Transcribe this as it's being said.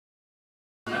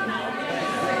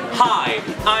Hi,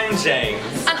 I'm James.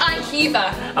 And I'm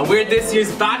Kiva. And we're this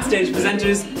year's Backstage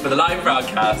Presenters for the live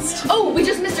broadcast. Oh, we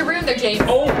just missed a room there, James.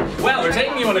 Oh, well, we're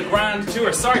taking you on a grand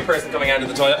tour. Sorry, person coming out of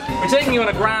the toilet. We're taking you on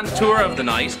a grand tour of the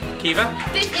night. Kiva?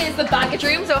 This is the baggage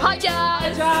room, so hi,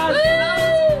 Jazz. Hi,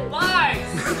 Jazz.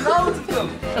 Bags. Loads of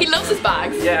them. He loves his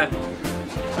bags. Yeah.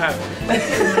 Wow.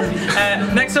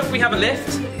 Next up, we have a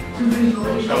lift.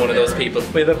 I'm one of those people.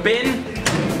 We have a bin.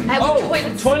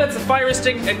 Toilets, a fire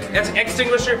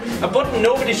extinguisher, a button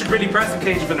nobody should really press in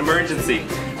case of an emergency.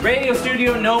 Radio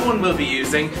studio no one will be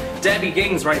using. Debbie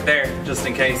Ging's right there, just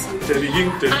in case. Debbie Ging.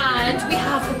 And we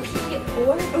have the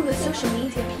PR, the social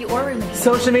media PR room.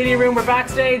 Social media room, we're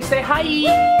backstage. Say hi!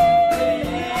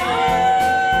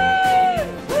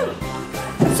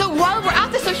 So while we're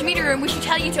at the social media room, we should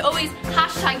tell you to always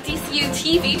hashtag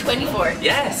DCUtv24.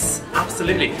 Yes,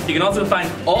 absolutely. You can also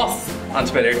find us on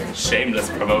Twitter, shameless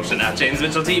promotion, at James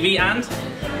Mitchell TV, and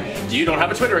you don't have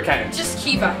a Twitter account. Just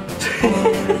Kiva.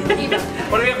 Kiva.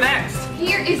 What do we have next?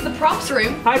 Here is the props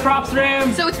room. Hi, props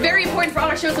room. So it's very important for all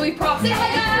our shows that we props. Say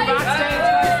hi, guys.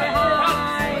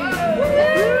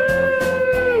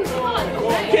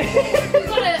 We've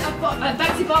got a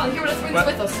bouncy ball here with us.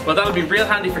 With us. Well, that'll be real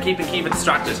handy for keeping Kiva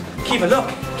distracted. Kiva,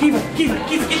 look. Kiva,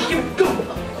 go.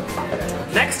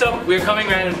 Next up, we're coming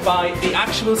around by the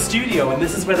actual studio, and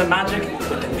this is where the magic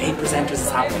with the main presenters is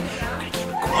happening. We're gonna keep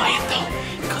it quiet though,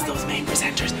 because those main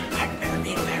presenters are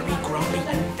very, very grumpy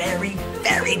and very,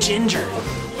 very ginger.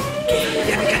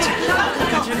 Yeah, we got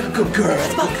you. Good girl.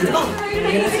 Let's go.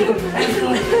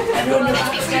 Everyone, let's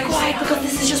be very quiet because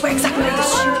this is just where exactly where the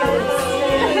studio is.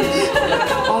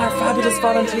 All our fabulous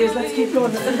volunteers. Let's keep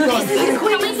going. Can we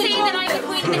say that I'm the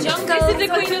queen of the jungle? This is the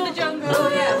queen of the jungle. Oh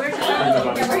yeah, we're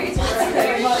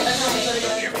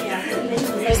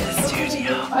Here's the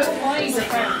studio. Hi,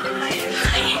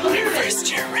 our first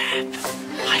year rep.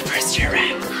 Hi, first year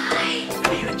rep. Hi.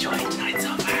 Are you enjoying tonight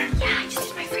so far? Yeah, I just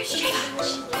did my first change.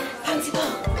 Fancy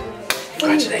ball.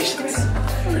 Congratulations.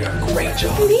 You're doing a great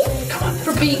job. Come on.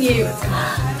 For being you.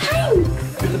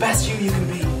 Thanks. You're the best you can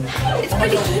be. It's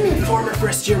pretty human. Former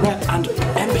first year rep and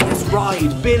MP's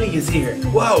ride. Billy is here.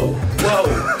 Whoa.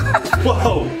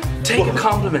 Take a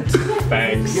compliment.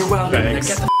 Thanks. You're welcome. Thanks.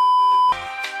 Get the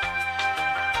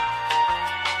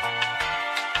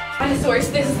dinosaurs,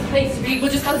 this is the place to be.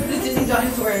 We'll just call it the Disney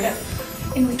dinosaur area.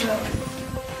 In we go.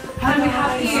 Hi, we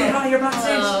have here. Hi, you're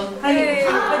backstage. Hi.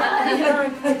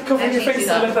 Cover your face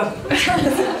a little.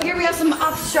 Here we have some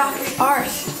abstract art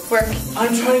work.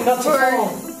 I'm trying not to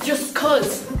fall. Just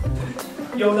cuz.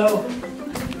 YOLO.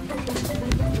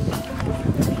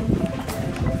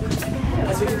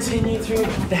 As we continue through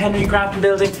the Henry Grafton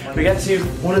building, we get to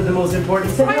one of the most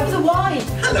important things. Rhymes with a Y.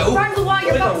 Hello. Rhymes with a Y,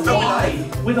 you're backstage.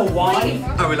 With a Y?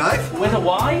 Are we live? With a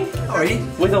Y? Are we?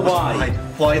 With a Y.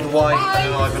 Why the Y? Hi,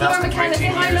 Laura McKenna. Say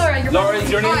hi, Laura. Laura, is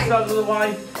your name spelled with a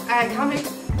Y? Comic.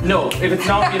 No, if it's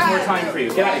not, we have more time for you.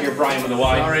 Get out of here, Brian, with a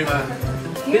Y. Sorry, man.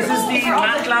 This is the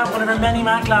Mac Lab, one of our many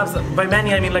Mac Labs. By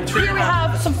many, I mean like 3. Here we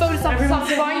have some photos of some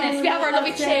finest. We have our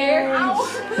lovely chair.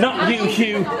 Not you,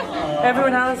 Hugh.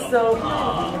 Everyone else, so.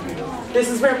 This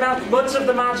is where much of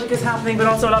the magic is happening, but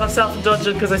also a lot of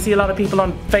self-indulgence because I see a lot of people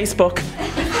on Facebook.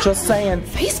 Just saying.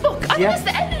 Facebook? I think that's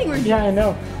the editing room. Yeah, I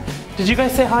know. Did you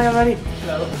guys say hi already?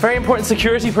 No. Very important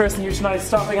security person here tonight,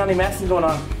 stopping any messing going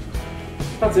on.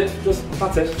 That's it.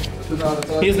 That's it.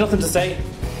 He has nothing to say.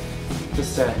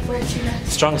 Just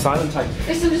strong silent type.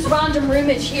 There's some just random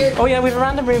roomage here. Oh yeah, we have a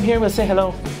random room here. We'll say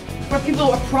hello. Where people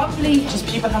are probably just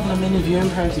people having a mini viewing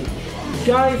party.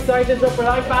 Guys, signed up for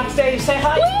live backstage. Say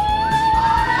hi.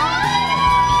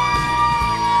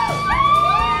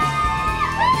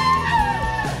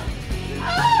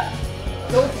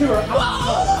 Go to her.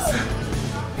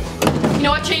 You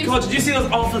know what, James? God, did you see those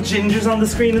awful gingers on the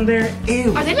screen in there?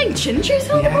 Ew. Are they like gingers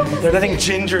on the broadcast? They're letting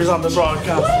gingers on the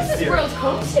broadcast. What is this world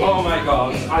come to? Oh my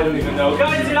god, I don't even know.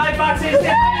 Guys, you like backstage?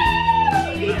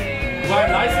 Wow,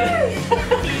 nice.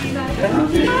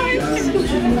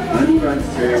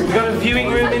 We've got a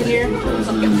viewing room in here.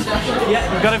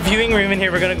 Yeah, we've got a viewing room in here.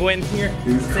 We're gonna go in here.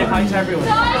 Say hi to everyone.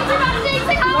 Guys, we're backstage,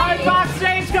 say hi! Live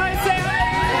backstage, guys, say hi!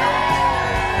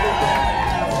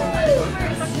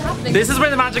 This is where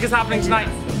the magic is happening tonight.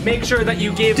 Make sure that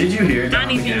you give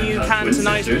anything you can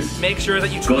tonight. Make sure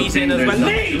that you tweet in as well.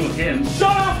 Leave!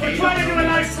 Shut up! We're trying to do a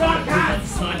nice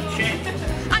broadcast!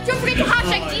 And don't forget to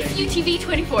hashtag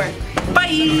DCUtv24.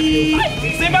 Bye!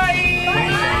 Say bye!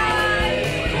 Bye!